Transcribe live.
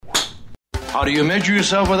How do you measure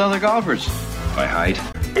yourself with other golfers? By height.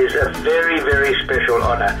 It's a very, very special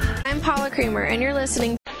honor. I'm Paula Creamer, and you're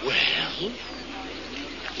listening. Well,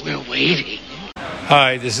 we're waiting.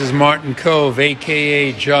 Hi, this is Martin Cove,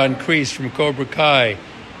 a.k.a. John Kreese from Cobra Kai,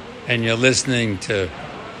 and you're listening to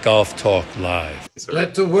Golf Talk Live.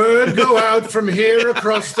 Let the word go out from here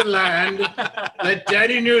across the land. Let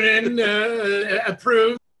Daddy Noonan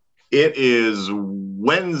approve. It is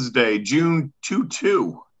Wednesday, June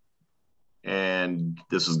 2, and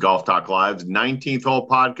this is Golf Talk Live's 19th hole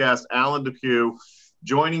podcast. Alan Depew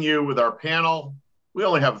joining you with our panel. We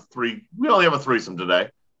only have a threesome today,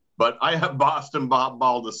 but I have Boston Bob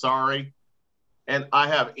Baldessari, and I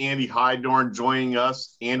have Andy Hydorn joining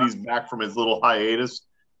us. Andy's back from his little hiatus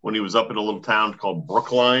when he was up in a little town called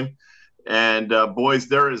Brookline. And boys,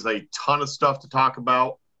 there is a ton of stuff to talk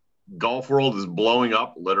about. Golf world is blowing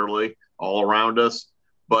up literally all around us.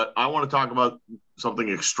 But I want to talk about something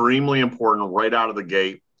extremely important right out of the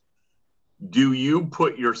gate. Do you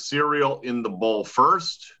put your cereal in the bowl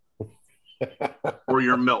first or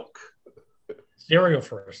your milk? Cereal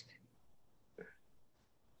first.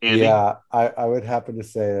 Andy? Yeah, I would happen to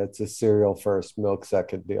say it's a cereal first, milk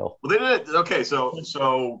second deal. Well, they did it. Okay, so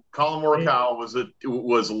Colin Morikawa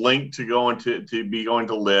was linked to going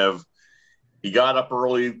to live. He got up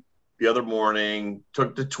early the other morning,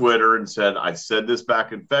 took to Twitter and said, "I said this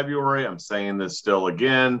back in February. I'm saying this still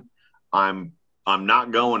again. I'm not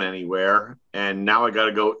going anywhere, and now I got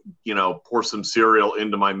to go, pour some cereal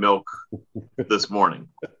into my milk this morning."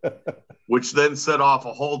 Which then set off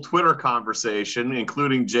a whole Twitter conversation,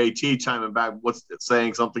 including JT chiming back,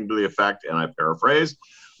 saying something to the effect, and I paraphrase,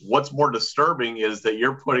 "What's more disturbing is that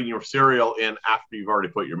you're putting your cereal in after you've already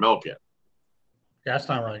put your milk in." That's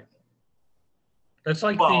not right. That's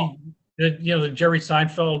like the Jerry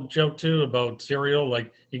Seinfeld joke too about cereal.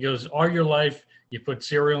 Like he goes, all your life you put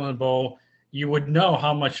cereal in a bowl, you would know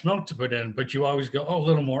how much milk to put in, but you always go, oh, a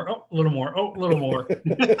little more, oh, a little more, oh, a little more.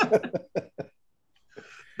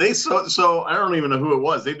 So I don't even know who it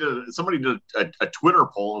was. Somebody did a Twitter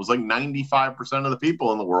poll. It was like 95% of the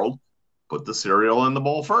people in the world put the cereal in the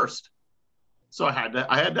bowl first. So I had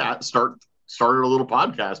to started a little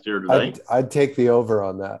podcast here today. I'd take the over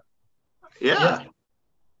on that. Yeah.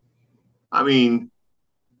 I mean,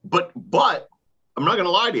 but I'm not going to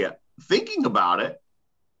lie to you. Thinking about it,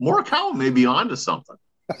 Morikawa may be onto something.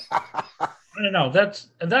 I don't know.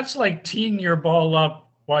 That's like teeing your ball up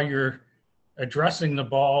while you're addressing the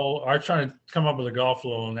ball. Or trying to come up with a golf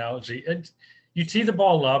little analogy. You tee the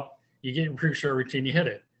ball up, you get your pre-shot routine, you hit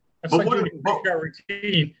it. That's like doing a pre-shot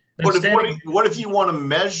routine. What if you want to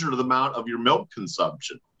measure the amount of your milk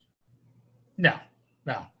consumption? No.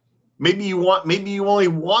 Maybe you only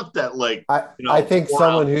want that I think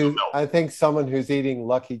someone who's eating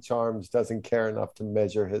Lucky Charms doesn't care enough to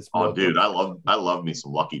measure his milk. Oh, dude, I love me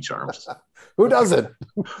some Lucky Charms. Who doesn't?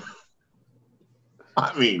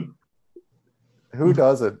 I mean, who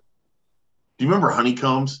doesn't? Do you remember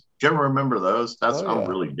honeycombs? Do you ever remember those? I'm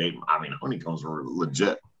really dating. I mean, honeycombs were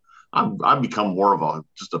legit. I've become more of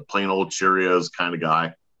just a plain old Cheerios kind of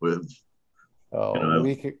guy with. Oh,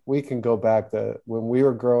 we can go back to when we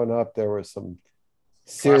were growing up. There were some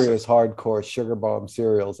serious hardcore sugar bomb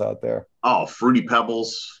cereals out there. Oh, Fruity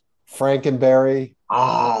Pebbles, Frankenberry.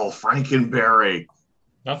 Oh, Frankenberry.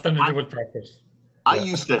 Nothing to do with breakfast. I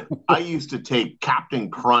used to take Captain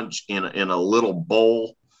Crunch in a little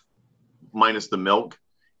bowl, minus the milk,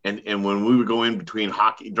 and when we would go in between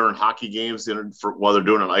during hockey games while they're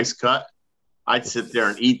doing an ice cut. I'd sit there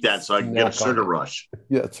and eat that so I could get a sugar rush.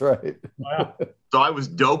 Yeah, that's right. Wow. So I was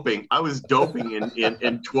doping. in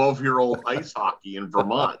 12-year-old ice hockey in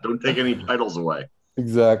Vermont. Don't take any titles away.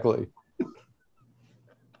 Exactly.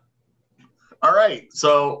 All right.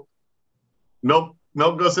 So milk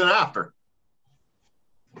goes in after.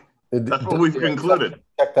 That's what we've concluded.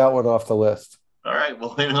 Check that one off the list. All right.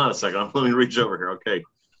 Well, hang on a second. Let me reach over here. Okay.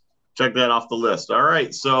 Check that off the list. All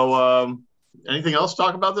right. So anything else to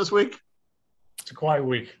talk about this week? It's a quiet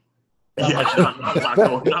week. Not a lot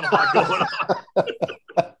going on.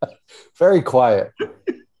 Very quiet.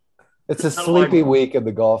 It's a sleepy week in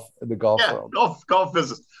the golf world. Golf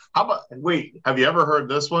business. How about have you ever heard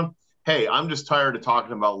this one? Hey, I'm just tired of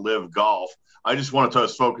talking about live golf. I just want to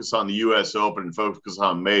focus on the US Open and focus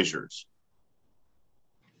on majors.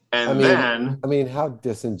 And how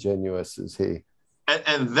disingenuous is he?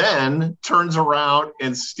 And then turns around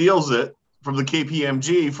and steals it from the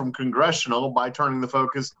KPMG from Congressional by turning the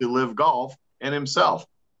focus to live golf and himself.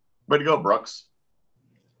 Way to go, Brooks.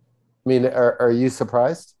 I mean, are you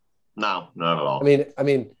surprised? No, not at all. I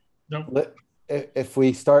mean, if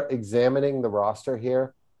we start examining the roster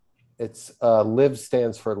here, it's LIV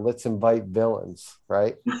stands for Let's Invite Villains,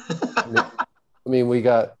 right? I mean, we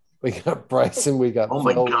got Bryson, we got. Oh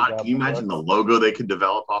my God! Can you imagine the logo they could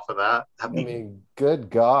develop off of that? I mean, good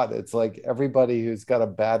God! It's like everybody who's got a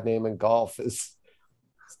bad name in golf is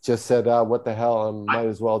just said, "What the hell? I might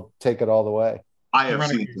as well take it all the way."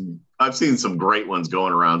 I've seen some great ones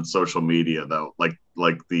going around social media though, like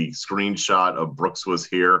the screenshot of Brooks was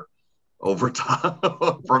here over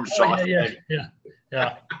top from Sean.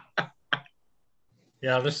 Yeah.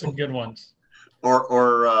 There's some good ones.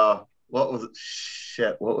 Or what was it?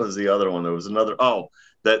 Shit, what was the other one? There was another. Oh,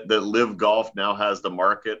 that LIV Golf now has the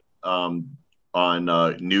market on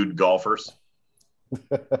nude golfers.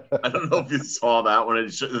 I don't know if you saw that one. And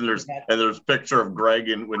there's a picture of Greg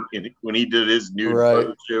when he did his nude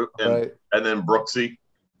photo shoot, and then Brooksy.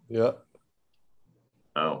 Yeah.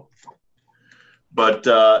 Oh. But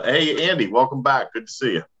hey, Andy, welcome back. Good to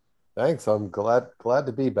see you. Thanks. I'm glad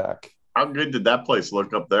to be back. How good did that place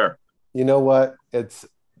look up there? You know what? It's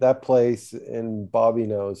that place, and Bobby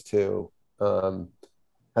knows too,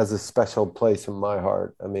 has a special place in my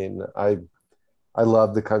heart. I mean, I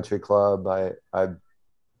love the country club. I've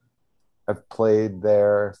played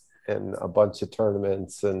there in a bunch of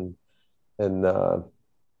tournaments, and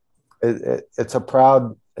it's a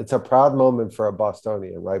proud moment for a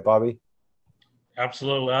Bostonian, right, Bobby?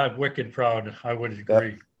 Absolutely, I'm wicked proud. I would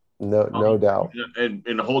agree. No doubt. And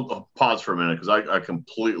pause for a minute, because I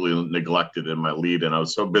completely neglected in my lead, and I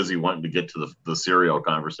was so busy wanting to get to the cereal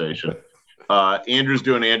conversation. Andrew's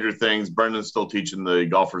doing Andrew things. Brendan's still teaching the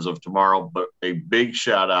golfers of tomorrow, but a big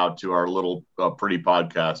shout out to our little pretty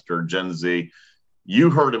podcaster, Gen Z.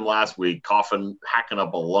 You heard him last week coughing, hacking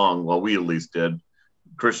up a lung. Well, we at least did.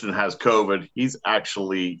 Christian has COVID. He's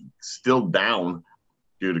actually still down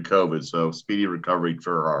due to COVID. So speedy recovery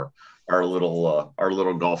for our little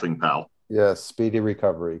golfing pal. Yes, speedy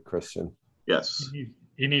recovery, Christian. Yes.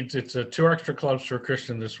 He needs 2 extra clubs for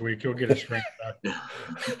Christian this week. He'll get his strength back.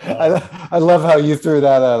 I love how you threw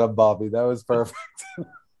that at him, Bobby. That was perfect.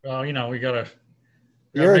 Well, we gotta.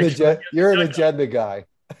 You're an agenda guy.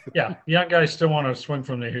 Yeah, young guys still want to swing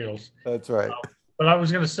from their heels. That's right. But I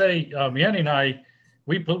was going to say, Andy and I,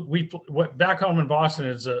 we back home in Boston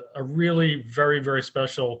is a really very, very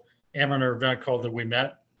special amateur event called the We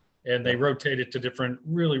Met, and they rotate it to different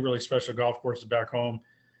really, really special golf courses back home,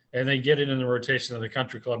 and they get it in the rotation of the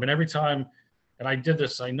country club. And every time, and I did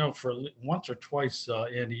this, I know for once or twice,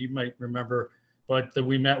 Andy, you might remember, but the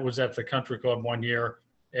We Met was at the country club one year,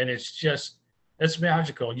 and it's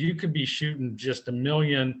magical. You could be shooting just a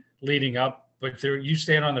million leading up, but you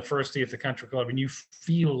stand on the first tee at the country club and you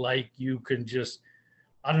feel like you can just,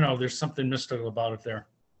 I don't know, there's something mystical about it there.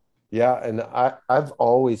 Yeah, and I've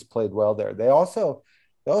always played well there. They also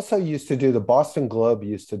used to do, the Boston Globe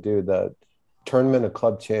used to do the Tournament of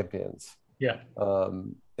Club Champions. Yeah.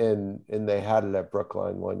 And they had it at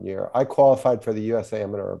Brookline one year. I qualified for the US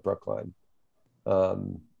Amateur at Brookline.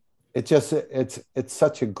 It's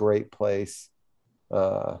such a great place.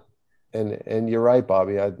 And you're right,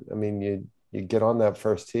 Bobby. I mean, you get on that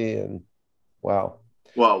first tee and wow.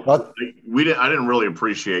 Well, I didn't really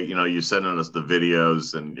appreciate, you sending us the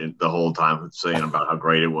videos and the whole time saying about how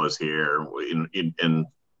great it was here. And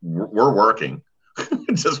we're working.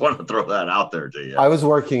 Just want to throw that out there to you. I was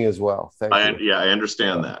working as well. Thank you. Yeah, I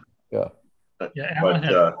understand that. Yeah. Yeah, Alan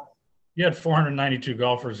you had 492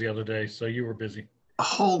 golfers the other day, so you were busy.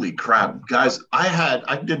 Holy crap, guys!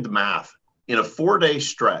 I did the math. In a 4-day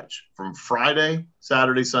stretch from Friday,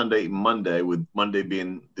 Saturday, Sunday, Monday, with Monday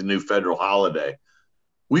being the new federal holiday,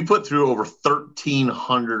 we put through over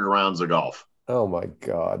 1,300 rounds of golf. Oh my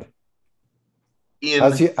God!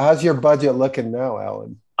 How's your budget looking now,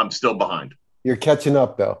 Alan? I'm still behind. You're catching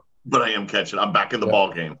up, though. But I am catching. I'm back in the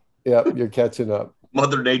ball game. Yeah, you're catching up.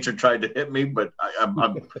 Mother Nature tried to hit me, but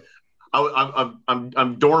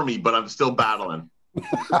I'm dormy, but I'm still battling.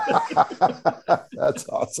 That's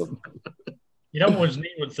awesome. What was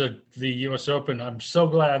neat with the U.S. Open? I'm so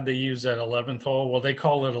glad they use that 11th hole. Well, they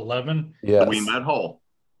call it 11. Yeah, We Met hole.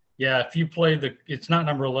 Yeah, if you play it's not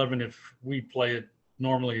number 11. If we play it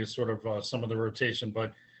normally, is sort of some of the rotation,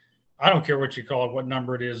 but I don't care what you call it, what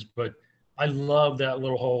number it is. But I love that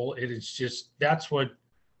little hole. It is just, that's what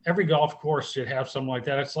every golf course should have, something like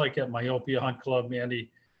that. It's like at Myopia Hunt Club, Andy.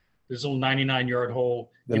 This little 99-yard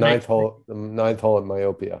hole. The ninth hole at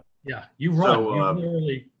Myopia. Yeah, you run. So, you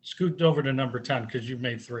literally scooped over to number 10 because you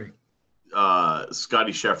made 3.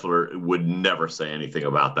 Scotty Scheffler would never say anything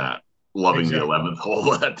about that. Loving the 11th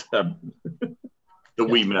hole at the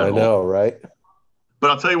We Met hole. I know, right? But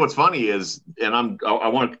I'll tell you what's funny is, and I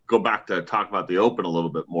want to go back to talk about the Open a little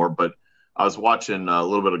bit more, but I was watching a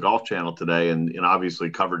little bit of Golf Channel today, and obviously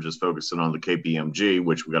coverage is focusing on the KPMG,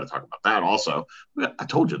 which we got to talk about that also. I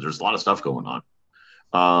told you there's a lot of stuff going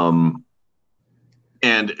on.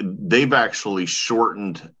 And they've actually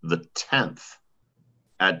shortened the 10th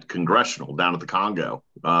at Congressional down at the Congo.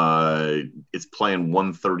 It's playing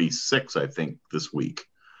 136, I think, this week.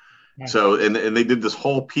 Nice. So, and they did this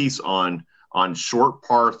whole piece on short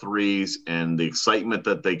par threes and the excitement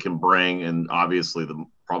that they can bring. And obviously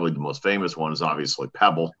probably the most famous one is obviously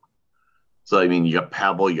Pebble. So, I mean, you got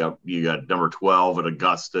Pebble, you got number 12 at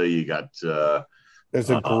Augusta, you got there's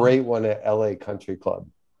a great one at LA Country Club.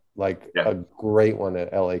 A great one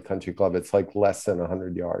at LA Country Club. It's like less than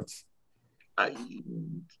 100 yards.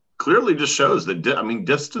 Clearly just shows that,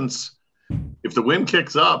 distance, if the wind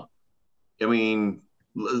kicks up, I mean,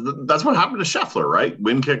 that's what happened to Scheffler, right?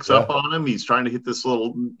 Wind kicks up on him. He's trying to hit this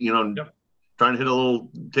little, trying to hit a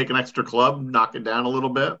little, take an extra club, knock it down a little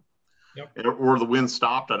bit. Yep. Or the wind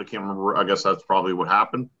stopped. I can't remember. I guess that's probably what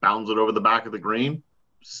happened. Bounds it over the back of the green.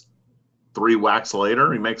 3 whacks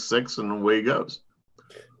later, he makes 6, and away he goes.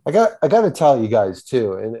 I got to tell you guys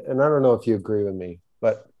too, and I don't know if you agree with me,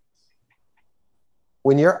 but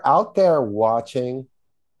when you're out there watching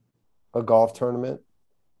a golf tournament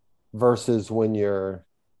versus when you're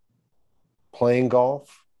playing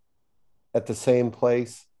golf at the same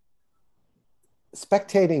place,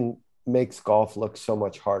 spectating makes golf look so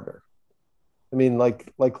much harder. I mean,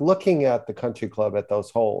 like looking at the country club at those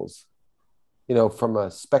holes, from a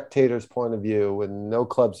spectator's point of view with no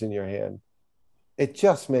clubs in your hand, it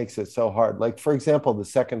just makes it so hard. Like, for example, the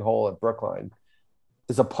second hole at Brookline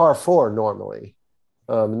is a par 4 normally.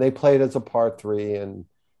 And they play it as a par 3, and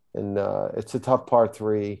it's a tough par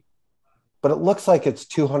 3. But it looks like it's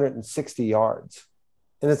 260 yards.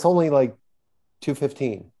 And it's only like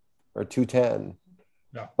 215 or 210.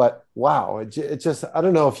 Yeah. But, wow, it just – I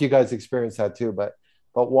don't know if you guys experience that too, but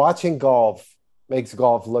watching golf makes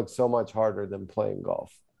golf look so much harder than playing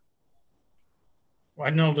golf. Well,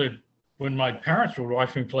 I know that when my parents would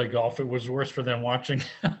watch me play golf, it was worse for them watching.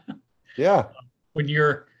 Yeah. When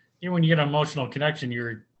you get an emotional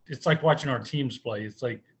connection, it's like watching our teams play. It's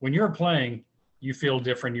like when you're playing, you feel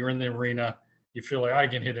different. You're in the arena. You feel like I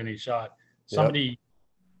can hit any shot. Somebody's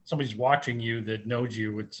watching you that knows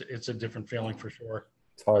you. It's a different feeling for sure.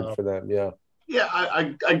 It's hard for them. Yeah. Yeah.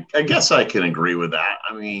 I guess I can agree with that.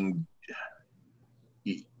 I mean,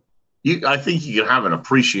 I think you can have an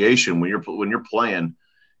appreciation when you're playing.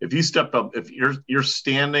 If you step up, if you're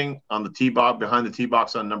standing on the tee box behind the tee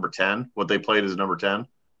box on number 10, what they played is number 10.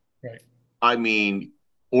 Right. I mean,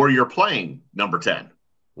 or you're playing number 10.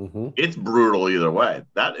 Mm-hmm. It's brutal either way.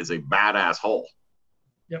 That is a badass hole.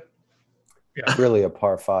 Yep. Yeah. It's really a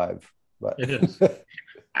par 5, but it is.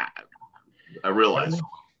 I realize.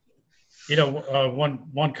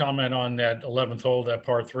 One comment on that 11th hole, that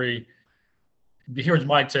par 3. Here's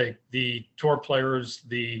my take: the tour players,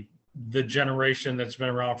 the generation that's been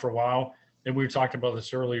around for a while, and we talked about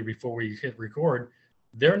this earlier before we hit record,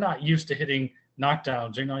 they're not used to hitting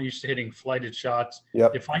knockdowns. They're not used to hitting flighted shots.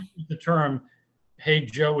 Yep. If I use the term, hey,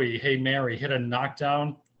 Joey, hey, Mary, hit a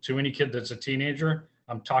knockdown to any kid that's a teenager,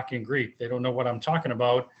 I'm talking Greek. They don't know what I'm talking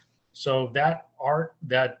about. So that art,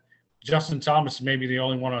 that Justin Thomas may be the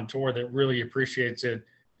only one on tour that really appreciates it,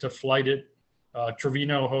 to flight it.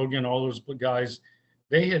 Trevino, Hogan, all those guys,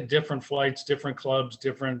 they had different flights, different clubs,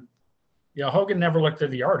 different. Hogan never looked at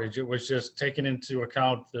the yardage. It was just taking into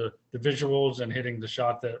account the visuals and hitting the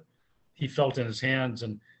shot that he felt in his hands.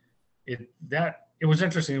 And it was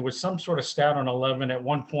interesting. It was some sort of stat on 11. At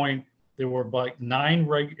one point, there were like 9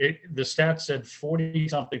 the stat said 40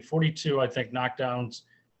 something, 42, I think, knockdowns,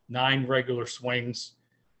 9 regular swings.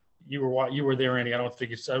 You were there, Andy. I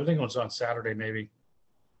think it was on Saturday, maybe.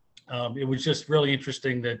 It was just really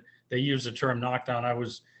interesting that they used the term knockdown.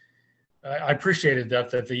 I appreciated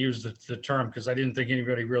that they used the term, because I didn't think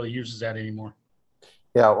anybody really uses that anymore.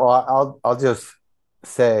 Yeah, well, I'll just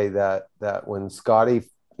say that when Scotty,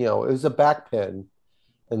 it was a back pin,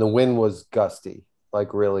 and the wind was gusty,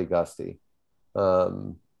 like really gusty.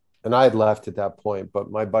 And I had left at that point,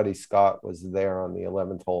 but my buddy Scott was there on the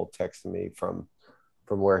 11th hole, texting me from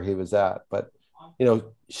where he was at. But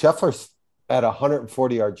Scheffler had a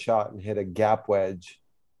 140-yard shot and hit a gap wedge,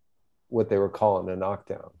 what they were calling a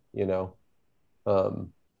knockdown.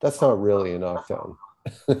 That's not really a knockdown.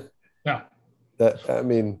 Yeah.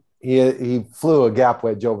 He flew a gap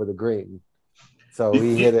wedge over the green, so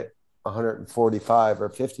he hit it 145 or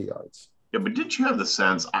 50 yards. Yeah, but didn't you have the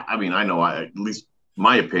sense? I know at least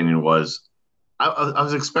my opinion was, I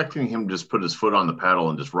was expecting him to just put his foot on the pedal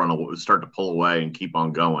and just start to pull away and keep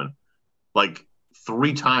on going, like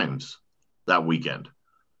 3 times that weekend.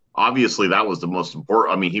 obviously that was the most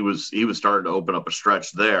important. I mean, he was starting to open up a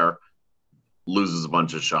stretch there, loses a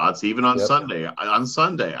bunch of shots. Even on Sunday,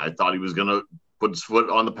 I thought he was going to put his foot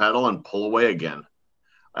on the pedal and pull away again.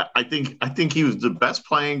 I think he was the best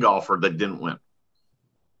playing golfer that didn't win.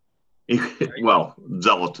 Well,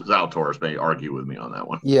 Zalatoris may argue with me on that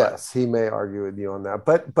one. Yes, he may argue with you on that.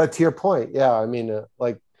 But to your point, yeah, I mean,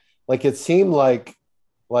 like it seemed like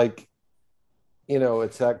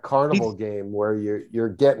it's that carnival game where you're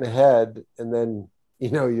getting ahead and then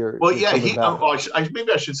you're maybe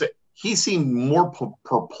I should say he seemed more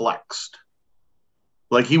perplexed.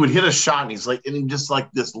 Like he would hit a shot and he's like, and just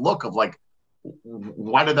like this look of like,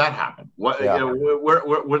 why did that happen? What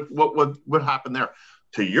happened there?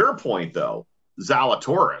 To your point, though,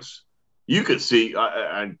 Zalatoris, you could see,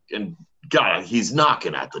 and God, he's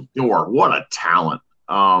knocking at the door. What a talent!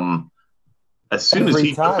 As soon as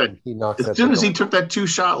he took that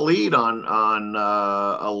 2-shot lead on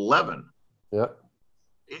 11,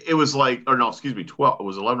 it was like, or no, excuse me, 12. It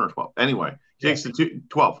was 11 or 12. Anyway, he takes the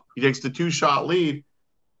 12. He takes the 2-shot lead,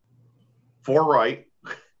 4 right,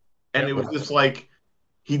 and it was just like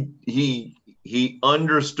he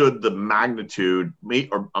understood the magnitude,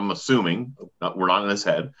 or I'm assuming, we're not in his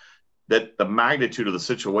head, that the magnitude of the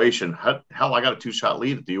situation. Hell, I got a 2-shot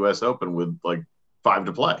lead at the U.S. Open with like 5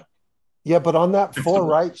 to play. Yeah, but on that 4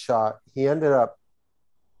 right shot, he ended up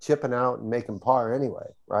chipping out and making par anyway,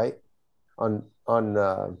 right? On 13.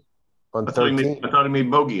 I thought he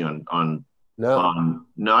made bogey on no.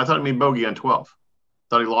 I thought he made bogey on 12.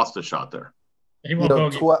 Thought he lost a shot there. He won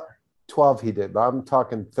bogey. 12 he did, but I'm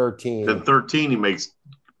talking 13. Then 13 he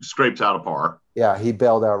scrapes out a par. Yeah, he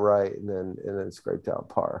bailed out right and then scraped out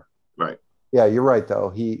par. Right. Yeah, you're right though.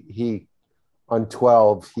 He on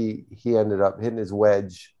 12 he ended up hitting his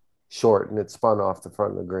wedge short and it spun off the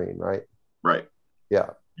front of the green, right? Right. Yeah.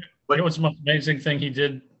 But it was the most amazing thing he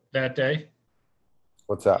did that day.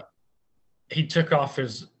 What's that? He took off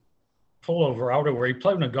his pullover outerwear. He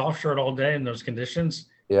played in a golf shirt all day in those conditions.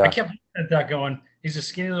 Yeah. I kept looking at that going, he's a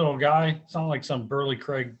skinny little guy. It's not like some burly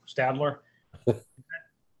Craig Stadler.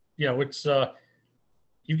 It's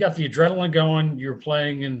you've got the adrenaline going. You're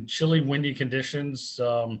playing in chilly, windy conditions.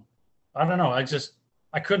 I don't know.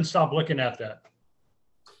 I couldn't stop looking at that.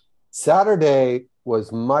 Saturday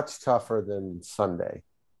was much tougher than Sunday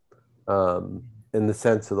in the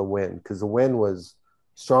sense of the wind, because the wind was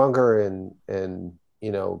stronger and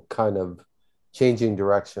kind of changing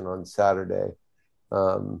direction on Saturday.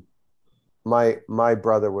 My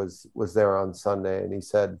brother was there on Sunday and he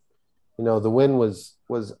said, the wind was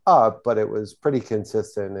up, but it was pretty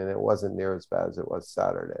consistent and it wasn't near as bad as it was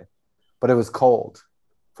Saturday, but it was cold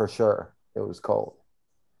for sure. It was cold.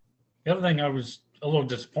 The other thing I was a little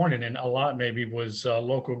disappointed in a lot maybe was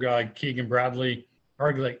local guy Keegan Bradley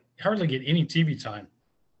hardly get any TV time.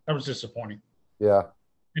 That was disappointing. Yeah.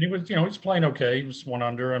 And he was, he was playing okay. He was 1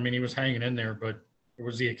 under. I mean, he was hanging in there, but it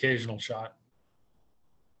was the occasional shot.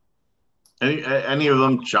 Any of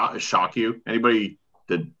them shock you? Anybody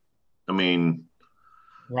did? I mean,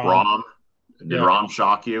 Rahm. Did Rahm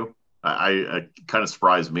shock you? I kind of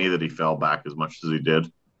surprised me that he fell back as much as he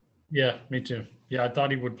did. Yeah, me too. Yeah, I thought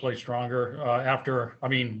he would play stronger after,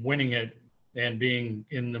 winning it and being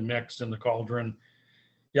in the mix in the cauldron.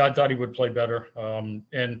 Yeah, I thought he would play better.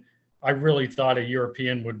 And I really thought a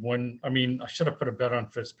European would win. I mean, I should have put a bet on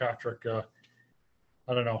Fitzpatrick. I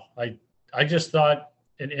don't know. I just thought,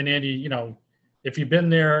 and Andy, if you've been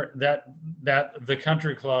there, that the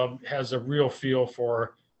country club has a real feel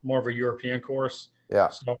for more of a European course. Yeah.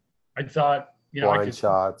 So I thought, blind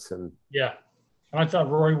shots and yeah. And I thought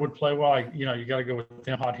Rory would play well. You got to go with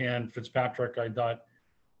him, hot hand. Fitzpatrick, I thought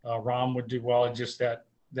Rahm would do well. Just that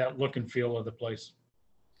look and feel of the place.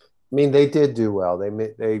 I mean, they did do well.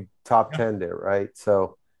 They top 10'd it, right?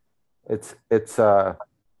 So it's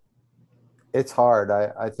hard.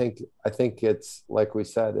 I think it's, like we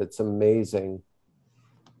said, it's amazing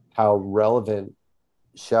how relevant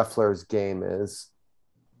Scheffler's game is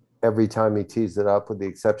every time he tees it up, with the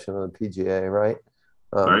exception of the PGA, right?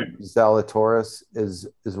 Right. Zalatoris is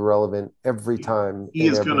relevant every time. He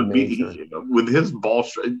is going to be with his ball,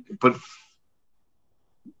 but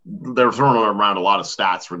they're throwing around a lot of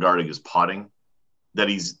stats regarding his putting, that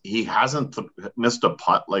he hasn't missed a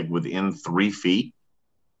putt like within 3 feet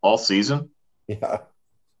all season. Yeah.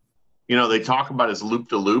 They talk about his loop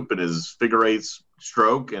to loop and his figure eight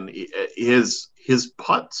stroke and his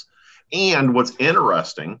putts. And what's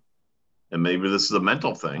interesting, and maybe this is a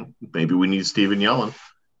mental thing, maybe we need Stephen Yellen,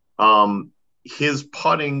 his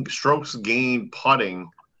putting, strokes gained putting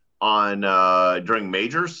on during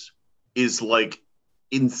majors is like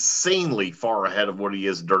insanely far ahead of what he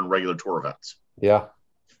is during regular tour events. Yeah.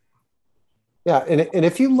 Yeah, and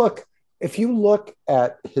if you look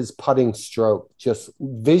at his putting stroke, just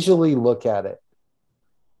visually look at it,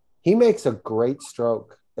 he makes a great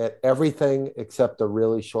stroke at everything except the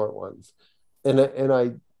really short ones. And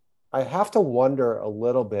I have to wonder a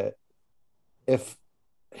little bit if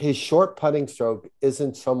his short putting stroke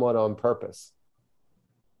isn't somewhat on purpose.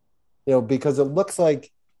 Because it looks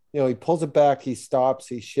like, he pulls it back, he stops,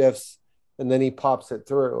 he shifts, and then he pops it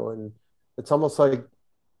through. And it's almost like,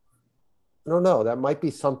 I don't know, that might be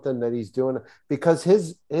something that he's doing because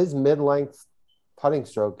his mid-length putting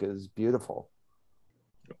stroke is beautiful.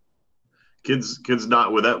 Kid's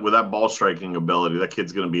not with that ball striking ability. That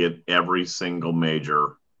kid's going to be at every single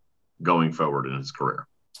major going forward in his career.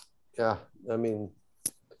 Yeah, I mean,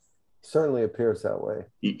 certainly appears that way.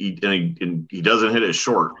 He doesn't hit it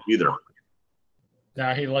short either.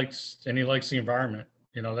 Yeah, he likes the environment.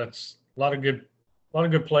 That's a lot of good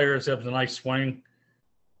players have a nice swing.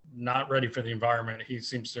 Not ready for the environment. He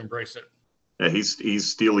seems to embrace it. Yeah,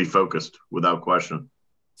 he's steely focused without question.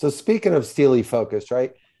 So speaking of steely focused,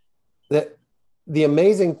 right? The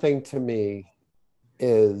amazing thing to me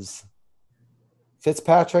is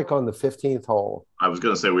Fitzpatrick on the 15th hole. I was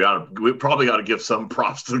going to say we probably ought to give some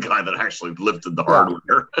props to the guy that actually lifted the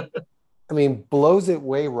hardware. I mean, blows it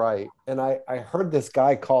way right. And I heard this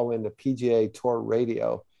guy call into PGA Tour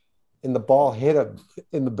radio, and the ball hit him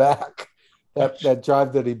in the back. That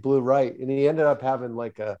drive that he blew right, and he ended up having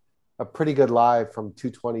like a pretty good live from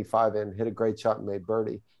 225 and hit a great shot and made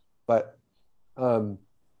birdie. But the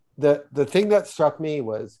thing that struck me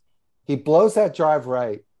was he blows that drive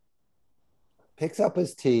right, picks up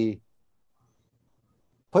his tee,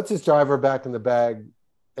 puts his driver back in the bag,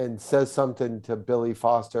 and says something to Billy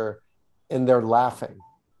Foster, and they're laughing.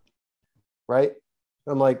 Right?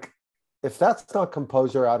 I'm like, if that's not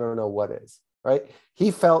composure, I don't know what is. Right?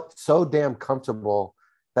 He felt so damn comfortable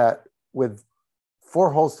that with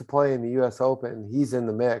 4 holes to play in the U.S. Open, he's in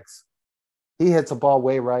the mix. He hits a ball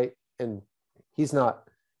way right, and he's not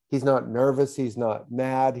nervous. He's not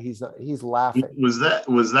mad. He's laughing. Was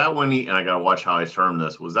that when he? And I gotta watch how I term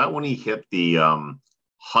this. Was that when he hit the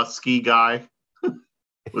husky guy?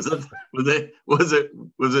 was it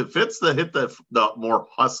Fitz that hit the more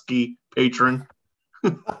husky patron?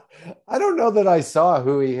 I don't know that I saw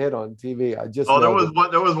who he hit on TV. I just there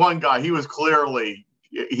was one guy. He was clearly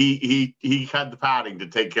he had the padding to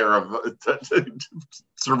take care of to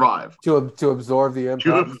survive, to absorb the impact,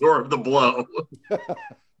 to absorb the blow.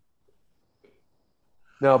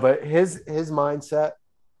 No, but his mindset,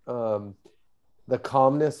 the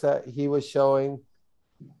calmness that he was showing,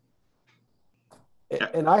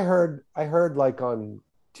 and I heard like on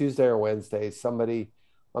Tuesday or Wednesday somebody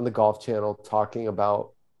on the Golf Channel talking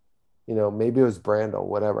about, maybe it was Brandel,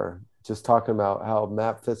 whatever, just talking about how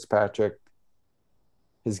Matt Fitzpatrick,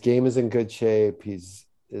 his game is in good shape. His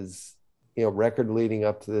record leading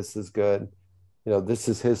up to this is good. This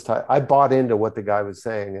is his time. I bought into what the guy was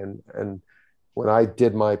saying. And when I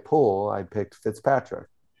did my pool, I picked Fitzpatrick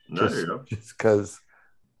just because,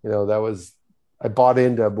 I bought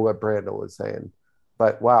into what Brandel was saying.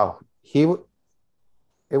 But wow, it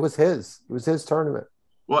was his tournament.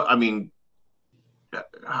 Well, I mean,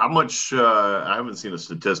 how much? I haven't seen a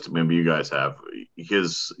statistic. Maybe you guys have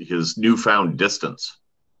his newfound distance.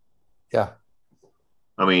 Yeah,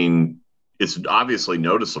 I mean, it's obviously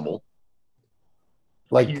noticeable.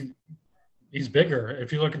 Like he's bigger.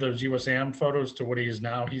 If you look at those USAM photos to what he is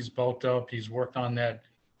now, he's bulked up. He's worked on that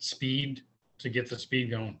speed to get the speed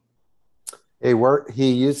going.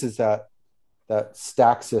 He uses that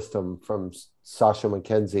stack system from Sasha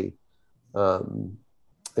McKenzie.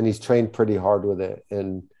 And he's trained pretty hard with it.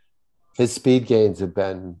 And his speed gains have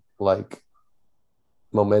been like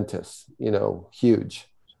momentous, huge.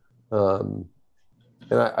 And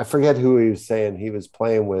I forget who he was saying he was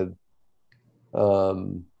playing with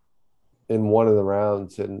in one of the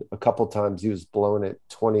rounds. And a couple times he was blowing it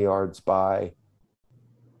 20 yards by.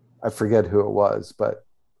 I forget who it was, but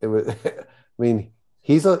it was, I mean,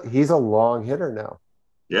 he's a long hitter now.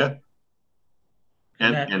 Yeah.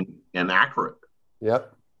 And accurate.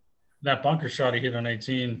 Yep. That bunker shot he hit on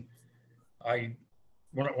 18, I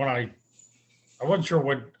wasn't sure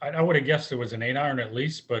what I would have guessed it was an 8-iron at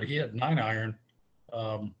least, but he had 9-iron.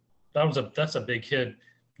 That's a big hit.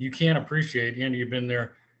 You can't appreciate. And you've been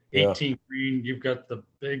there, 18 green. You've got the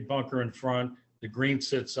big bunker in front. The green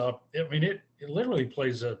sits up. I mean, it literally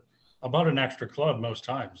plays about an extra club most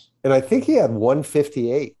times. And I think he had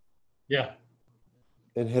 158. Yeah.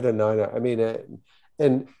 And hit a 9. I mean,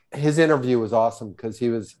 and his interview was awesome because he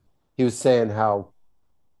was saying how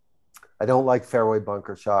I don't like fairway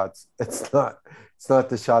bunker shots. It's not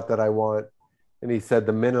the shot that I want. And he said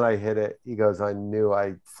the minute I hit it, he goes, I knew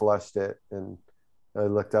I flushed it, and I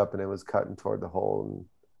looked up and it was cutting toward the hole. And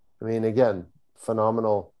I mean, again,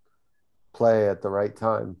 phenomenal play at the right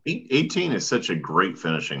time. 18 is such a great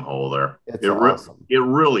finishing hole there. It's awesome. It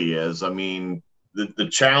really is. I mean, the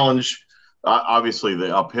challenge, obviously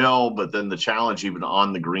the uphill, but then the challenge even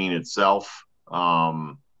on the green itself.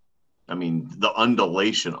 I mean, the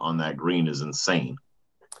undulation on that green is insane.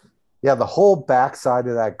 Yeah, the whole backside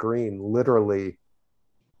of that green, literally,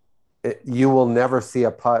 you will never see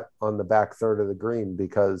a putt on the back third of the green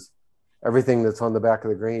because everything that's on the back of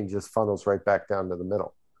the green just funnels right back down to the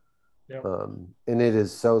middle. Yep. And it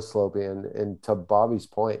is so slopey. And to Bobby's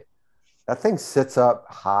point, that thing sits up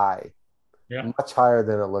high, much higher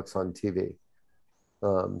than it looks on TV.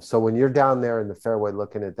 So when you're down there in the fairway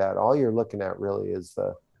looking at that, all you're looking at really is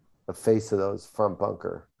the face of those front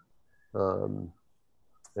bunker. And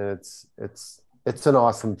it's an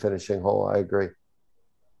awesome finishing hole. I agree.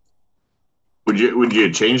 Would you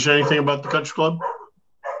have changed anything about the country club?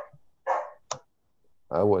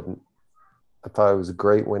 I wouldn't. I thought it was a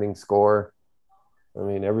great winning score. I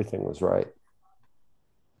mean, everything was right.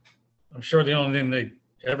 I'm sure the only thing that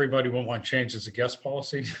everybody will want changed is the guest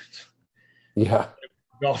policy. Yeah.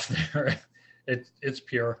 Golf there. It's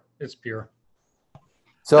pure. It's pure.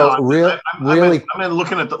 So really, I mean,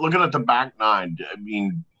 looking at the back nine. I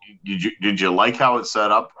mean, did you like how it's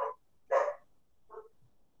set up?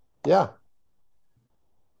 Yeah.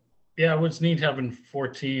 Yeah, it was neat having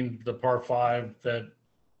 14, the par 5. That,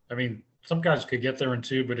 I mean, some guys could get there in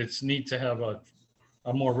 2, but it's neat to have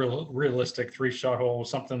a more realistic 3-shot hole,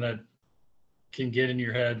 something that can get in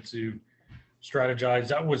your head to strategize.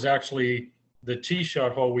 That was actually the tee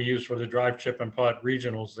shot hole we used for the drive, chip, and putt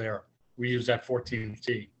regionals there. We used that 14th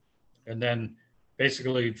tee. And then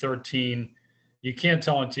basically 13, you can't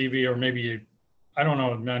tell on TV, or maybe I don't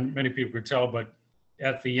know, many people could tell, but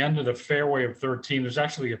at the end of the fairway of 13, there's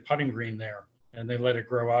actually a putting green there, and they let it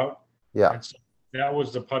grow out. Yeah. And so that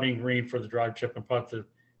was the putting green for the drive, chip, and putt. The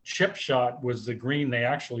chip shot was the green they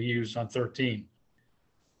actually used on 13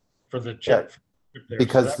 for the chip. Yeah,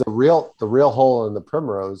 because so the real hole in the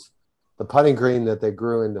Primrose, the putting green that they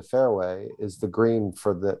grew into fairway, is the green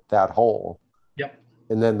for that hole. Yep.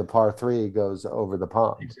 And then the par 3 goes over the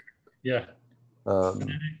pond. Yeah.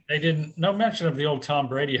 They didn't. No mention of the old Tom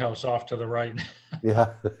Brady house off to the right.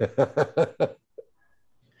 Yeah.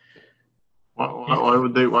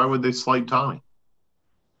 Why would they slight Tommy?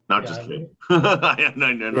 Not just kidding. I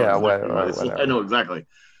know exactly.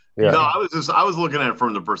 Yeah. No, I was looking at it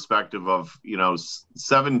from the perspective of,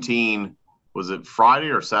 17, was it Friday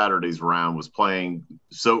or Saturday's round, was playing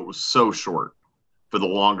so short for the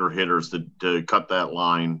longer hitters to cut that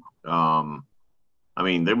line. I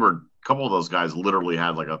mean, a couple of those guys literally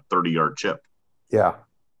had like a 30-yard chip. Yeah.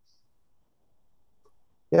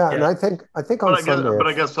 Yeah, and I think on Sunday. But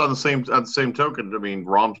I guess on the same token, I mean,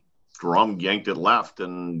 Rom yanked it left,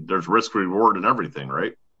 and there's risk reward and everything,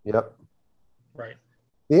 right? Yep. Right.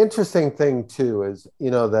 The interesting thing too is,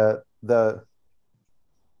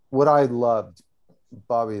 what I loved,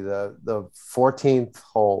 Bobby, the 14th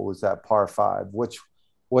hole was that par 5, which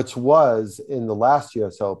was in the last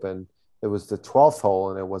U.S. Open. It was the 12th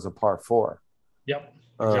hole, and it was a par 4. Yep.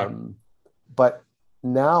 Exactly. But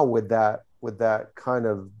now with that kind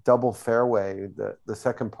of double fairway, the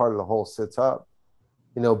second part of the hole sits up,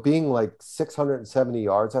 being like 670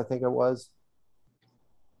 yards, I think it was.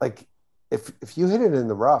 Like, if you hit it in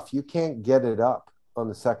the rough, you can't get it up on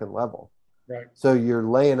the second level. Right. So you're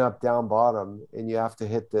laying up down bottom, and you have to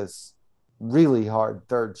hit this really hard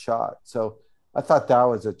third shot. So I thought that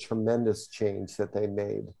was a tremendous change that they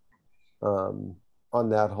made on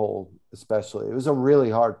that hole, especially. It was a really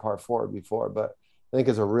hard par 4 before, but I think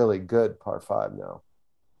it's a really good par 5 now.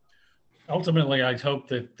 Ultimately, I'd hope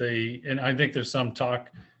that and I think there's some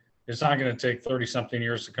talk, it's not going to take 30-something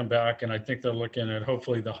years to come back, and I think they're looking at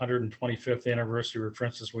hopefully the 125th anniversary of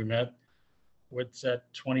Princess We Met. What's that,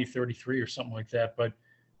 2033 or something like that? But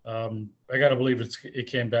I got to believe it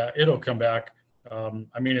came back. It'll come back.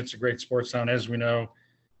 I mean, it's a great sports town, as we know,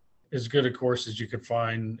 as good a course as you could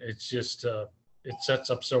find. It's just it sets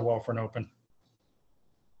up so well for an Open.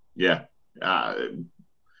 Yeah.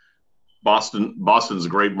 Boston's a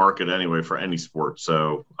great market anyway for any sport.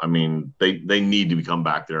 So, I mean, they need to come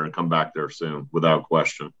back there and come back there soon, without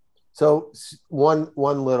question. So one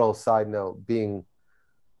little side note, being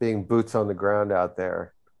boots on the ground out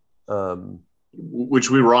there. Which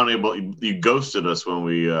we were unable, you ghosted us when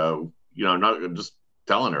we, not just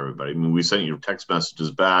telling everybody. I mean, we sent you text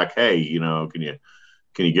messages back. Hey,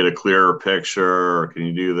 can you get a clearer picture? Or can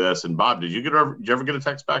you do this? And Bob, did you ever get a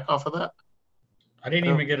text back off of that? I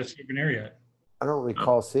didn't even get a souvenir yet. I don't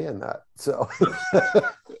recall seeing that. So,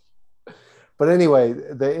 but anyway,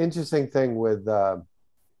 the interesting thing with the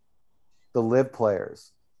live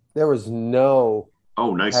players, there was no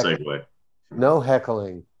nice segue. No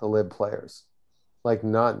heckling the live players, like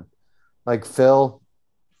none. Like Phil,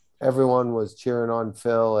 everyone was cheering on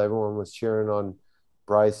Phil. Everyone was cheering on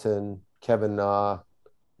Bryson, Kevin Na. I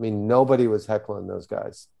mean, nobody was heckling those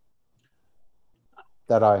guys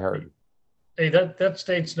that I heard. Hey, that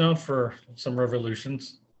state's known for some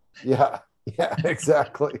revolutions. Yeah,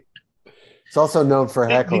 exactly. It's also known for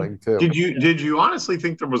heckling too. Did you honestly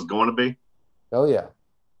think there was going to be? Oh yeah.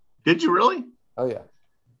 Did you really? Oh yeah.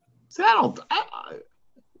 See,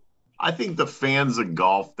 I think the fans of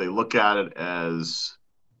golf, they look at it as,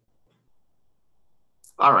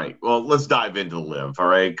 all right, well, let's dive into live, all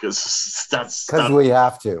right? Because we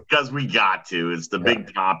have to. Because we got to. It's the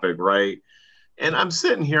big topic, right? And I'm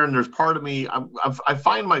sitting here, and there's part of me, I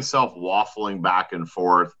find myself waffling back and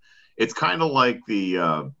forth. It's kind of like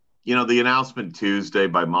the announcement Tuesday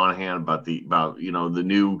by Monahan about the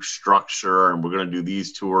new structure, and we're going to do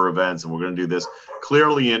these tour events, and we're going to do this.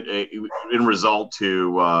 Clearly, in result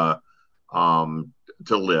to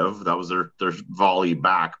live, that was their volley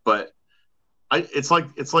back. But it's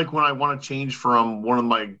like when I want to change from one of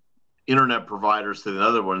my internet providers to the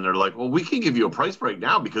other one, and they're like, "Well, we can give you a price break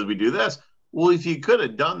now because we do this." Well, if you could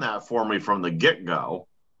have done that for me from the get-go,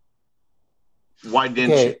 why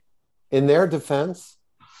didn't you? In their defense,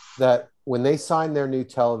 that when they signed their new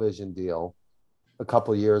television deal a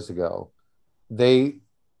couple years ago, they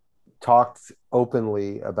talked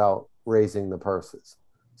openly about raising the purses.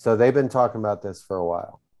 So they've been talking about this for a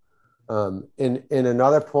while. In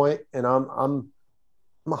another point, and I'm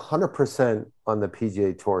 100% on the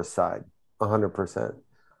PGA Tour side, 100%.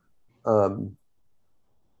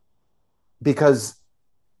 Because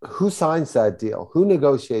who signs that deal? Who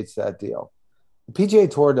negotiates that deal? The PGA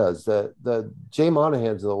Tour does. The Jay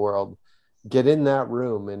Monahans of the world get in that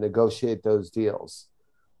room and negotiate those deals.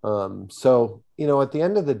 So, at the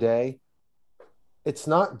end of the day, it's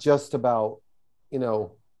not just about,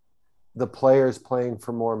 the players playing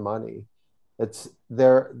for more money. It's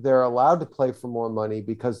they're allowed to play for more money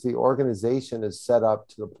because the organization is set up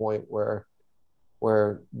to the point where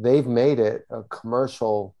they've made it a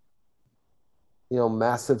commercial,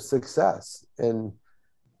 massive success. And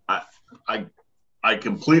I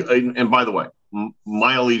completely, and by the way,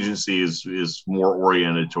 my allegiance is more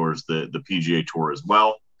oriented towards the PGA Tour as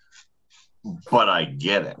well, but I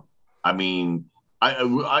get it. I mean,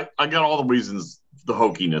 I got all the reasons, the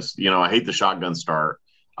hokiness. I hate the shotgun start.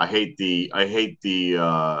 I don't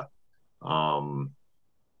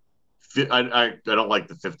like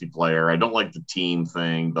the 50 player. I don't like the team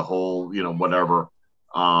thing, the whole, whatever.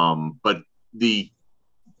 But I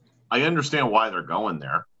understand why they're going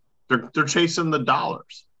there. They're chasing the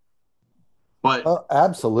dollars. But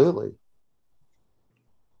absolutely.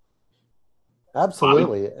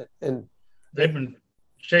 And they've been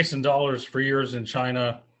chasing dollars for years in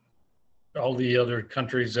China, all the other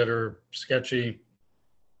countries that are sketchy.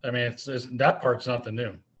 I mean, it's that part's nothing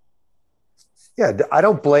new. Yeah, I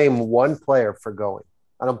don't blame one player for going.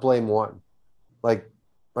 I don't blame one. Like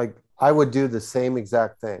I would do the same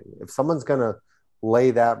exact thing. If someone's going to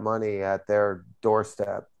lay that money at their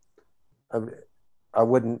doorstep, I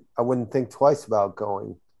wouldn't think twice about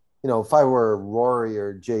going. If I were Rory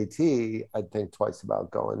or JT, I'd think twice about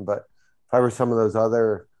going. But if I were some of those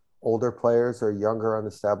other older players or younger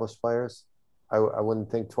unestablished players, I wouldn't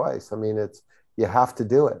think twice. I mean, you have to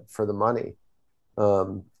do it for the money.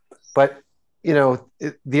 But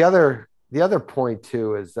the other point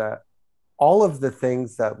too is that all of the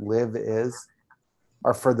things that live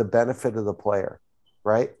are for the benefit of the player,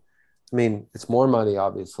 right? I mean, it's more money,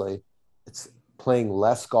 obviously. It's playing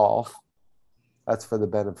less golf. That's for the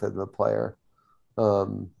benefit of the player.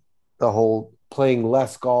 The whole playing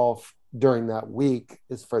less golf during that week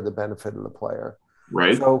is for the benefit of the player.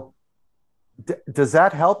 Right. So does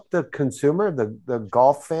that help the consumer, the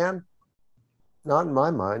golf fan? Not in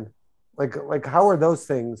my mind. Like how are those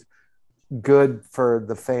things good for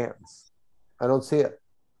the fans? I don't see it.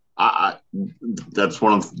 That's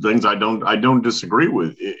one of the things I don't disagree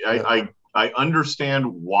with. I understand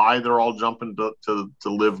why they're all jumping to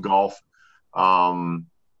live golf.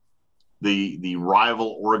 The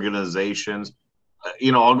rival organizations,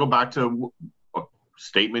 I'll go back to a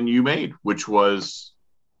statement you made, which was,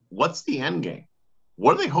 what's the end game?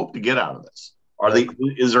 What do they hope to get out of this?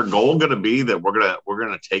 Is their goal going to be that we're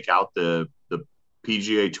going to take out the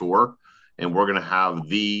PGA Tour and we're going to have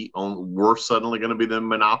we're suddenly going to be the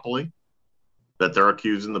monopoly that they're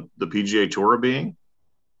accusing the PGA Tour of being?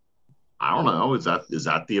 I don't know. Is that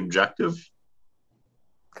the objective?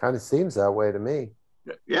 Kind of seems that way to me.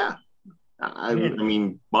 Yeah. I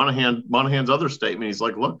mean, Monahan's other statement, he's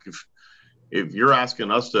like, look, if you're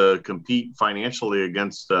asking us to compete financially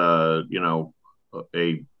against, a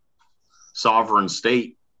sovereign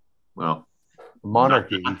state, well,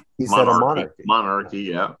 monarchy. He said a monarchy. Monarchy,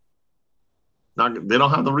 yeah. They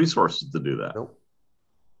don't have the resources to do that. Nope.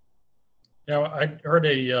 I heard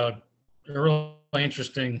a really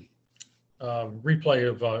interesting replay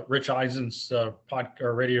of Rich Eisen's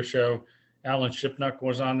radio show. Alan Shipnuck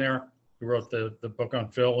was on there, who wrote the book on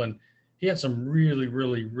Phil, and he had some really,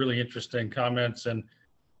 really, really interesting comments. And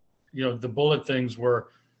the bullet things were,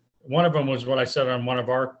 one of them was what I said on one of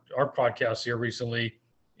our podcasts here recently.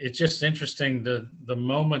 It's just interesting, the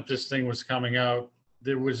moment this thing was coming out,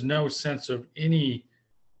 there was no sense of any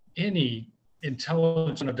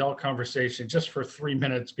intelligent adult conversation just for 3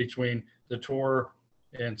 minutes between the tour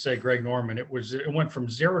and, say, Greg Norman. It went from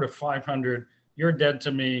 0 to 500. You're dead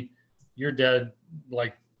to me. You're dead.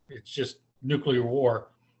 Like, it's just nuclear war.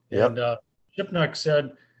 Yep. And Shipnuck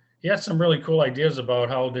said he had some really cool ideas about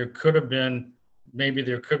how there could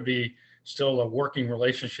be still a working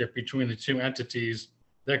relationship between the two entities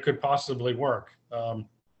that could possibly work.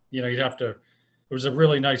 You'd have to. It was a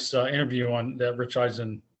really nice interview on that Rich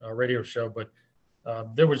Eisen radio show, but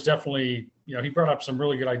there was definitely, he brought up some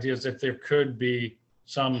really good ideas that there could be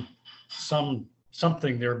something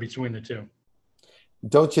there between the two.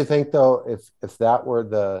 Don't you think, though, if that were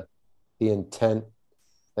the intent,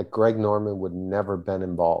 that Greg Norman would never been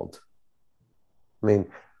involved? I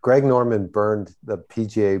mean, Greg Norman burned the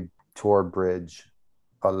PGA Tour bridge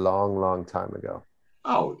a long, long time ago.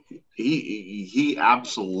 Oh, he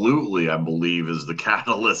absolutely, I believe, is the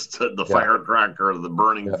catalyst, the firecracker, the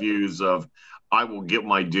burning views of, I will get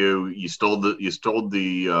my due. You stole the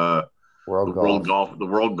World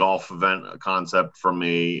Golf event concept from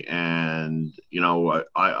me, and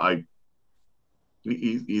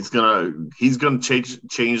he's gonna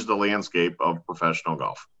change the landscape of professional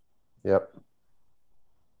golf. Yep,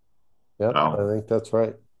 I think that's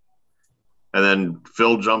right. And then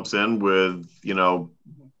Phil jumps in with,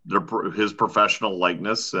 his professional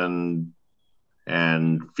likeness and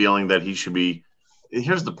feeling that he should be.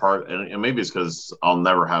 Here's the part, and maybe it's because I'll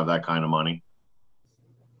never have that kind of money.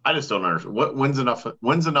 I just don't understand. When's enough?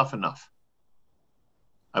 When's enough?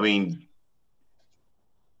 I mean,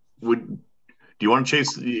 do you want to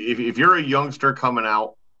chase? If you're a youngster coming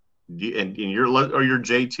out, and you're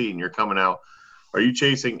JT and you're coming out, are you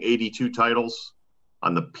chasing 82 titles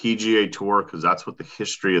on the PGA Tour because that's what the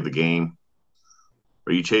history of the game?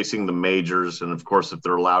 Are you chasing the majors? And of course, if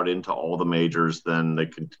they're allowed into all the majors, then they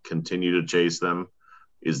can continue to chase them.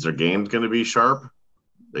 Is their game going to be sharp?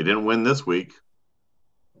 They didn't win this week.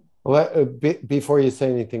 Well, before you say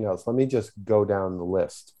anything else, let me just go down the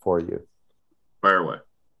list for you. Fire away.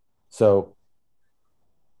 So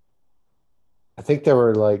I think there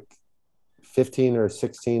were like 15 or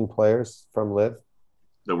 16 players from LIV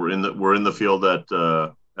that were in the field at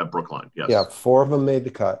Brookline. Yes. Yeah, 4 of them made the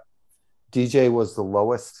cut. DJ was the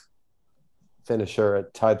lowest finisher,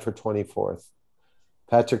 tied for 24th.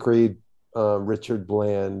 Patrick Reed, Richard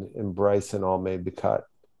Bland, and Bryson all made the cut.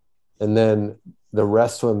 And then the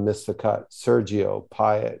rest of them missed the cut. Sergio,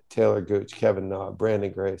 Pyatt, Taylor Gooch, Kevin Na,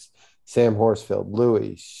 Brandon Grace, Sam Horsfield,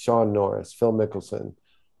 Louis, Sean Norris, Phil Mickelson,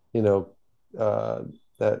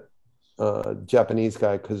 that Japanese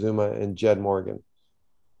guy, Kazuma, and Jed Morgan.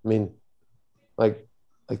 I mean, like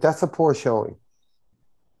that's a poor showing.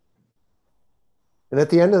 And at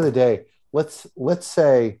the end of the day, let's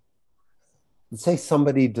say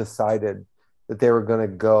somebody decided that they were going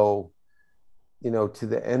to go, to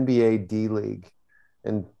the NBA D League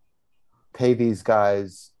and pay these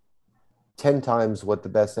guys 10 times what the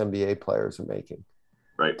best NBA players are making.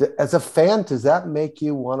 Right. As a fan, does that make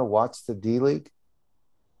you want to watch the D League?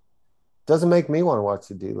 Doesn't make me want to watch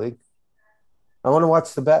the D League. I want to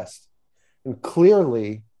watch the best. And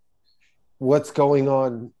clearly, what's going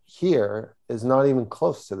on here is not even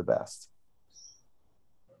close to the best.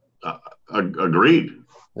 Agreed.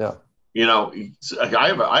 Yeah.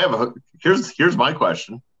 Here's my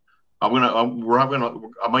question. I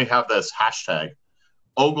might have this hashtag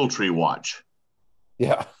Ogletree watch.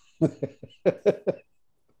 Yeah.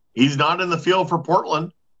 He's not in the field for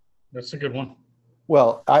Portland. That's a good one.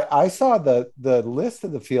 Well, I saw the list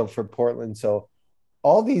of the field for Portland. So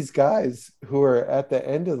all these guys who are at the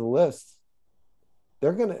end of the list,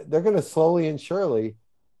 they're gonna slowly and surely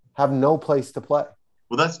have no place to play.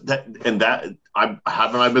 Well, that's that, and that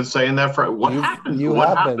I've been saying that for what happens.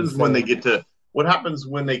 What happens when they get to? What happens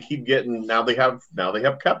when they keep getting? Now they have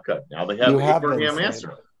Koepka. Now they have Abraham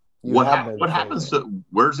Ancer. What happens to?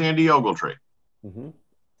 Where's Andy Ogletree? Mm-hmm.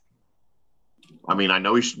 I mean, I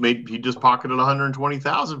know he just pocketed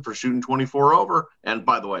 120,000 for shooting 24 over. And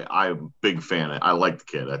by the way, I'm a big fan. I like the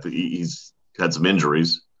kid. I think he's had some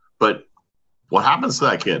injuries, but what happens to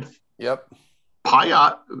that kid? Yep.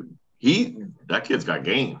 Payat, that kid's got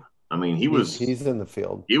game. I mean, he's in the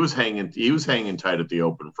field. He was hanging tight at the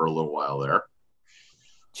Open for a little while there.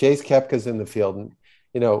 Chase Koepka's in the field, and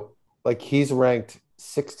like he's ranked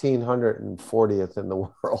 1,640th in the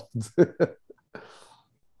world.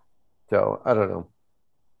 So I don't know.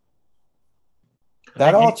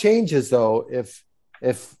 That all changes though if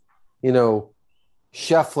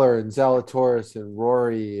Scheffler and Zalatoris and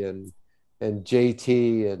Rory and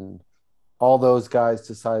JT and all those guys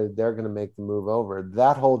decided they're going to make the move over.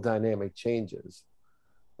 That whole dynamic changes.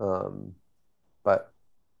 But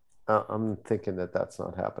I'm thinking that that's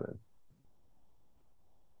not happening.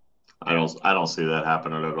 I don't see that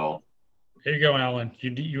happening at all. Here you go, Alan.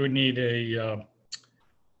 You would need a.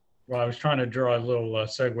 Well, I was trying to draw a little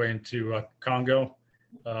segue into Congo.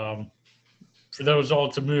 For those all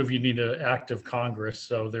to move, you need an act of Congress.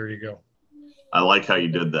 So there you go. I like how you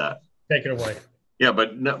did that. Take it away. Yeah,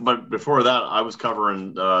 but before that, I was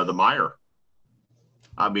covering the Meyer.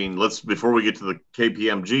 I mean, before we get to the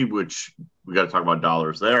KPMG, which we got to talk about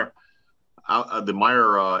dollars there. The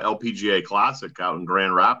Meyer LPGA Classic out in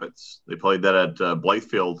Grand Rapids. They played that at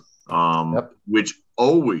Blythefield, which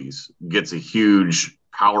always gets a huge,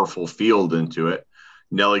 powerful field into it.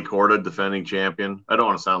 Nelly Korda, defending champion. I don't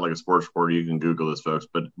want to sound like a sports reporter. You can Google this, folks.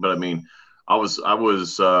 But I mean, I was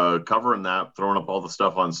covering that, throwing up all the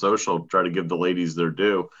stuff on social, try to give the ladies their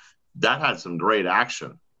due. That had some great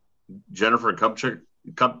action. Jennifer Kupcho,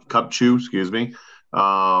 excuse me,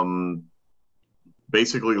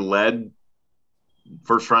 basically led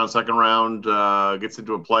first round, second round, gets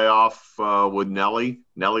into a playoff with Nelly.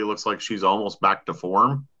 Nelly looks like she's almost back to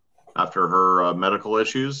form after her medical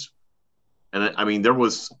issues. And I mean, there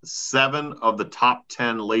was 7 of the top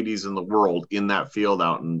 10 ladies in the world in that field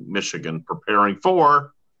out in Michigan preparing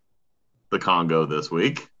for the Congo this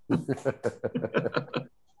week.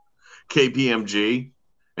 KPMG.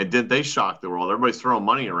 And didn't they shock the world? Everybody's throwing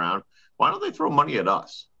money around. Why don't they throw money at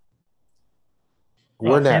us?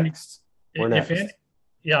 We're next.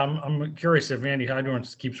 I'm curious if Andy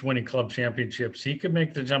Heidorn keeps winning club championships. He could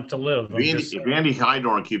make the jump to live. If Andy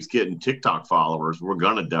Heidorn keeps getting TikTok followers, we're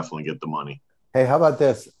going to definitely get the money. Hey, how about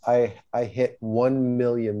this? I hit 1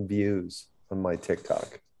 million views on my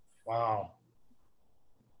TikTok. Wow.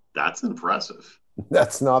 That's impressive.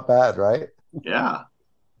 That's not bad, right? Yeah.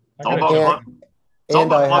 It's all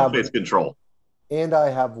about club face control. And I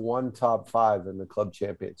have 1 top 5 in the club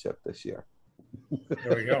championship this year.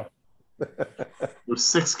 There we go. There's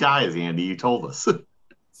 6 guys, Andy. You told us.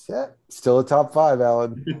 Yeah, still a top 5,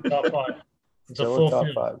 Alan. Top 5. It's still a full top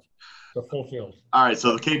field. 5. It's a full field. All right,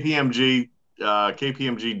 so the KPMG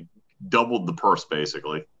doubled the purse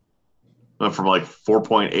basically. Went from like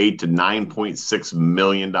 4.8 to $9.6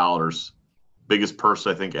 million. Biggest purse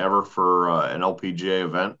I think ever for an LPGA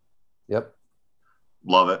event. Yep.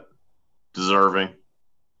 Love it. Deserving.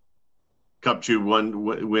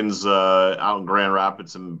 Kupcho wins out in Grand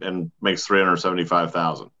Rapids and makes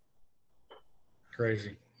 $375,000.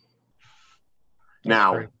 Crazy.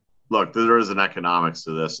 Now, look, there is an economics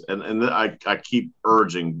to this, and I keep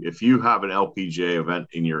urging, if you have an LPGA event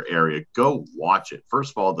in your area, go watch it.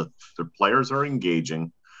 First of all, the players are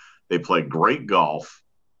engaging. They play great golf,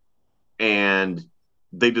 and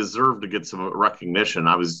they deserve to get some recognition.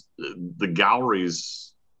 The galleries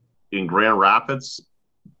in Grand Rapids,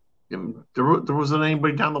 there wasn't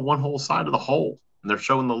anybody down the one hole side of the hole, and they're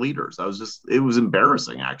showing the leaders. It was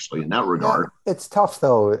embarrassing actually in that regard. Yeah, it's tough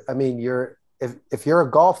though. I mean, if you're a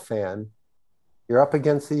golf fan, you're up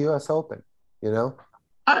against the U.S. Open,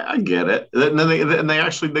 I get it. And then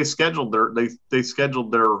they scheduled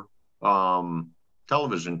their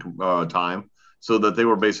television time so that they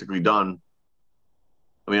were basically done.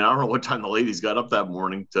 I mean, I don't know what time the ladies got up that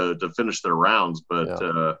morning to finish their rounds,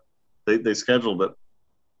 but they scheduled it.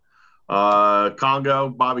 Congo,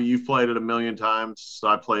 Bobby, you've played it a million times.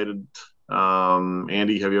 I played it.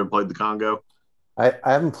 Andy, have you ever played the Congo? I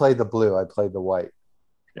haven't played the blue. I played the white.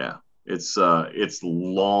 Yeah, it's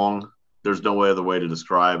long. There's no other way to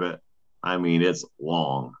describe it. I mean, it's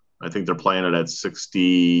long. I think they're playing it at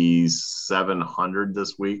 6,700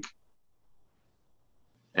 this week,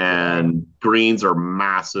 and greens are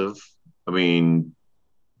massive. I mean,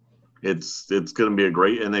 it's going to be a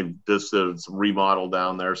great, and it's remodeled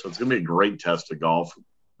down there, so it's going to be a great test of golf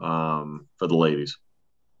for the ladies.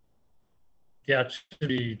 Yeah, it should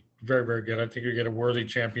be very, very good. I think you get a worthy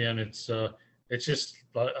champion. It's just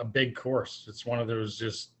a big course. It's one of those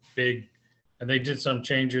just big, and they did some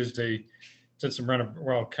changes. They did some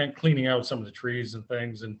cleaning out some of the trees and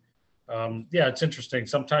things. And yeah, it's interesting.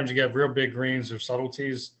 Sometimes you get real big greens or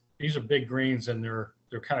subtleties. These are big greens and they're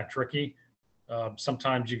kind of tricky.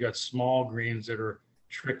 Sometimes you got small greens that are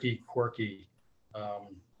tricky, quirky.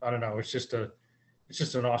 I don't know. It's just an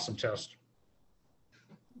awesome test.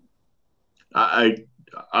 I'm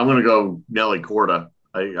going to go Nelly Corda.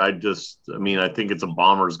 I think it's a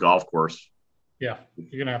bomber's golf course. Yeah,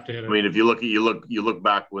 you're gonna have to hit it. I mean, if you look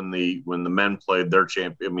back when the men played their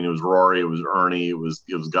champion. I mean, it was Rory, it was Ernie, it was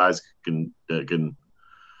guys that can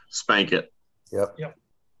spank it. Yep.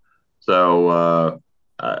 So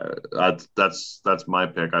that's my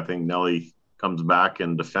pick. I think Nelly comes back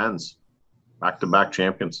and defends back-to-back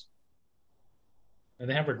champions. And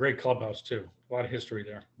they have a great clubhouse too. A lot of history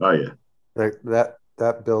there. Oh yeah,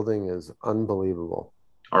 that building is unbelievable.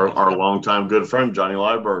 Our longtime good friend Johnny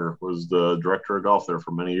Lieberger was the director of golf there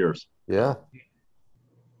for many years. Yeah.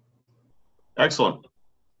 Excellent.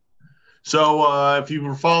 So if you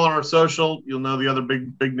were following our social, you'll know the other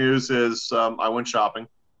big news is I went shopping.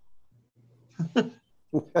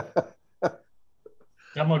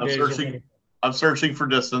 Demo days. I'm searching for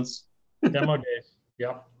distance. Demo days.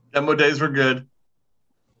 Yep. Demo days were good.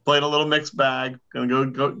 Played a little mixed bag. Gonna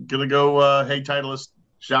go. Hey, Titleist.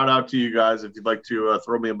 Shout out to you guys if you'd like to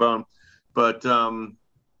throw me a bone. But, putting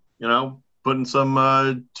some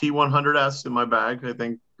T100S in my bag, I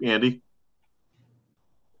think, Andy.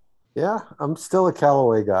 Yeah, I'm still a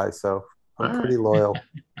Callaway guy, so I'm pretty loyal.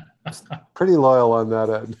 Pretty loyal on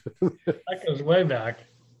that end. That goes way back.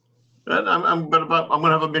 And I'm going to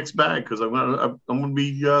have a mixed bag because I'm going to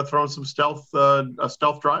be throwing some a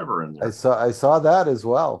stealth driver in there. I saw that as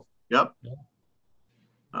well. Yep. Yeah.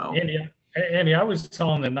 Oh. Andy, I was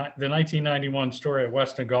telling the 1991 story at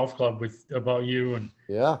Weston Golf Club about you and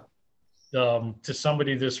to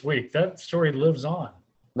somebody this week. That story lives on.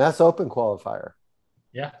 Mass Open qualifier.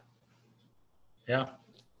 Yeah.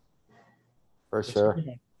 For sure.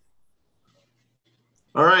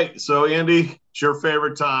 All right, so Andy, it's your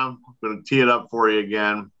favorite time. I'm going to tee it up for you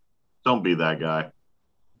again. Don't be that guy.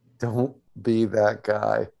 Don't be that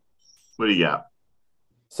guy. What do you got?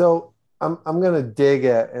 So I'm going to dig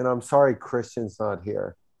it, and I'm sorry Christian's not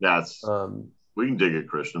here. We can dig it,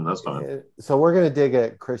 Christian. That's fine. So we're going to dig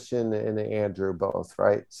at Christian and Andrew both,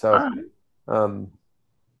 right? So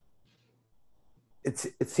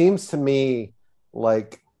it seems to me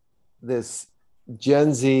like this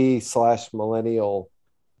Gen Z / millennial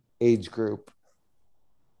age group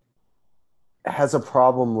has a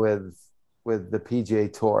problem with the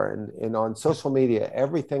PGA Tour, and on social media,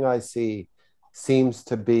 everything I see seems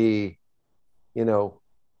to be,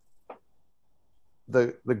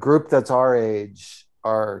 the group that's our age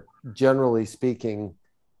are generally speaking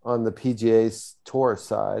on the PGA Tour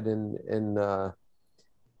side, and the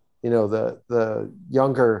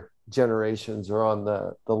younger generations are on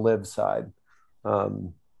the live side.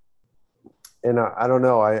 And I don't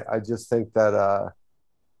know. I just think that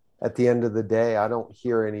at the end of the day, I don't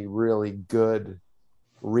hear any really good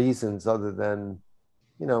reasons other than,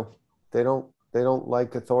 they don't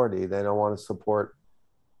like authority. They don't want to support,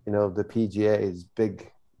 the PGA's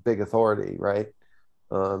big authority, right?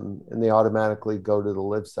 And they automatically go to the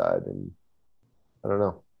live side. And I don't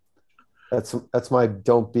know. That's my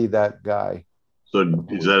don't be that guy. So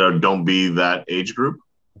is that a don't be that age group?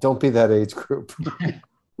 Don't be that age group.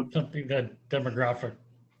 Don't be that demographic.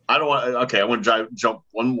 I don't want. Okay, I want to jump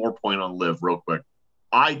one more point on live real quick.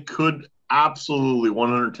 I could absolutely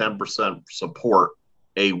 110% support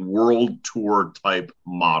a world tour type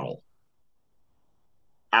model.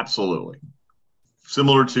 Absolutely.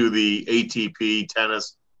 Similar to the ATP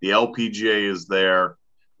tennis, the LPGA is there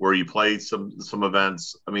where you play some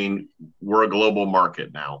events. I mean, we're a global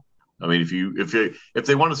market now. I mean, if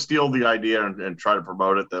they want to steal the idea and try to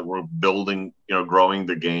promote it that we're building, growing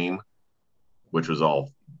the game, which was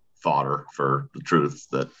all fodder for the truth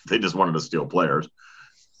that they just wanted to steal players.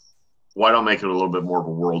 Why don't make it a little bit more of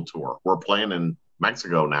a world tour? We're playing in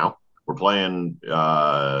Mexico now. We're playing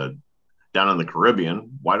down in the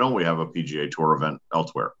Caribbean. Why don't we have a PGA Tour event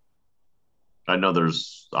elsewhere? I know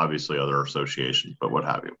there's obviously other associations, but what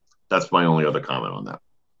have you. That's my only other comment on that.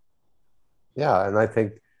 Yeah, and I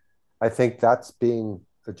think that's being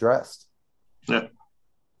addressed. Yeah.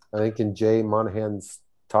 I think in Jay Monahan's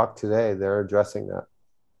talk today, they're addressing that.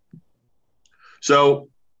 So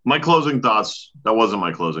my closing thoughts, that wasn't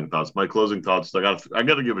my closing thoughts. My closing thoughts, I got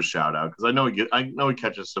to give a shout out because I know he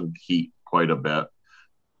catches some heat quite a bit.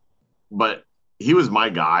 But he was my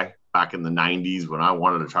guy back in the 90s when I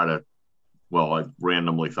wanted to I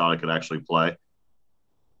randomly thought I could actually play.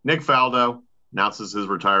 Nick Faldo announces his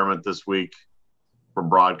retirement this week from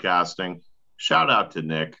broadcasting. shout out to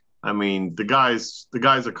Nick. I mean, the guy's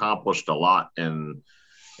accomplished a lot, and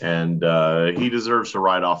he deserves to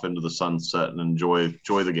ride off into the sunset and enjoy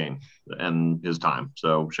the game and his time.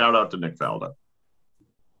 So shout out to Nick Faldo.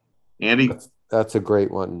 Andy? That's a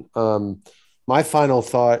great one. My final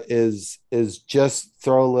thought is just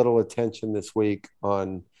throw a little attention this week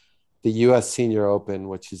on the U.S. Senior Open,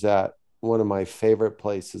 which is at one of my favorite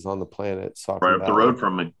places on the planet. Right up the road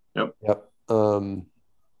from me. Yep. And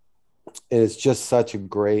it's just such a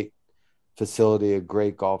great facility, a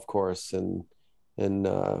great golf course. And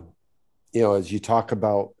as you talk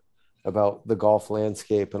about the golf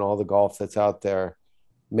landscape and all the golf that's out there,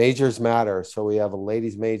 majors matter. So we have a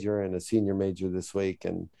ladies major and a senior major this week.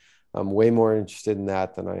 And I'm way more interested in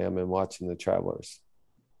that than I am in watching the Travelers.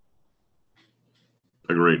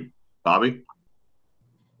 Agreed. Bobby?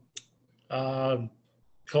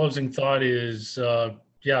 Closing thought is, I'll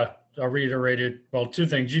reiterate it. Well, two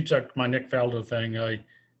things. You took my Nick Faldo thing. I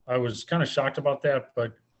was kind of shocked about that,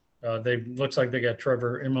 but looks like they got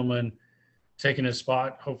Trevor Immelman taking his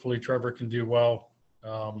spot. Hopefully Trevor can do well.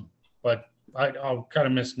 But I'll kind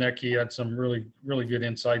of miss Nick. He had some really, really good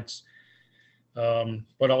insights.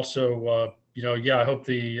 But also, I hope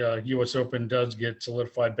the U.S. Open does get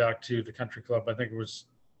solidified back to the country club. I think it was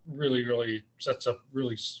really, really sets up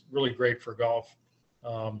really, really great for golf.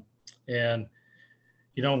 And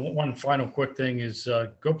one final quick thing is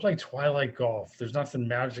go play Twilight Golf. There's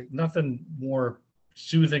nothing more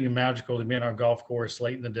soothing and magical than being on a golf course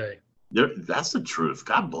late in the day. That's the truth.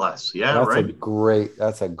 God bless. Yeah, That's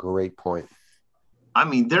a great point. I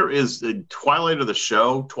mean, there is the Twilight of the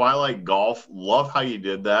show, Twilight Golf. Love how you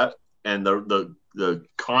did that, and the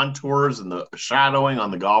contours and the shadowing on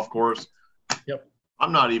the golf course. Yep.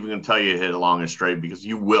 I'm not even going to tell you to hit it long and straight because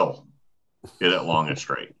you will hit it long and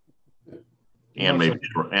straight, and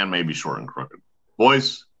maybe short and crooked.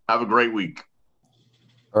 Boys, have a great week.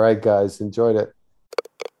 All right, guys, enjoyed it.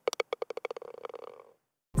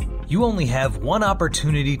 You only have one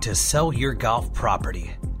opportunity to sell your golf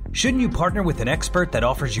property. Shouldn't you partner with an expert that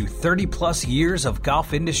offers you 30-plus years of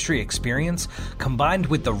golf industry experience, combined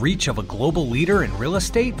with the reach of a global leader in real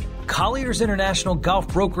estate? Colliers International Golf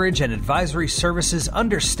Brokerage and Advisory Services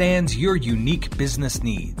understands your unique business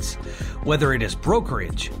needs. Whether it is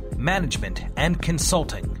brokerage, management, and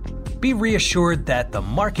consulting, be reassured that the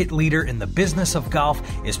market leader in the business of golf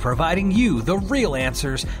is providing you the real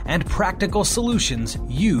answers and practical solutions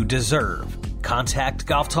you deserve. Contact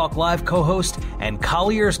Golf Talk Live co-host and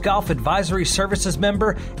Colliers Golf Advisory Services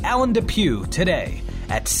member Alan Depew today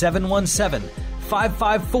at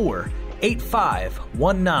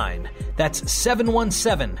 717-554-8519. That's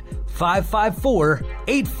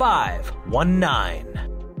 717-554-8519.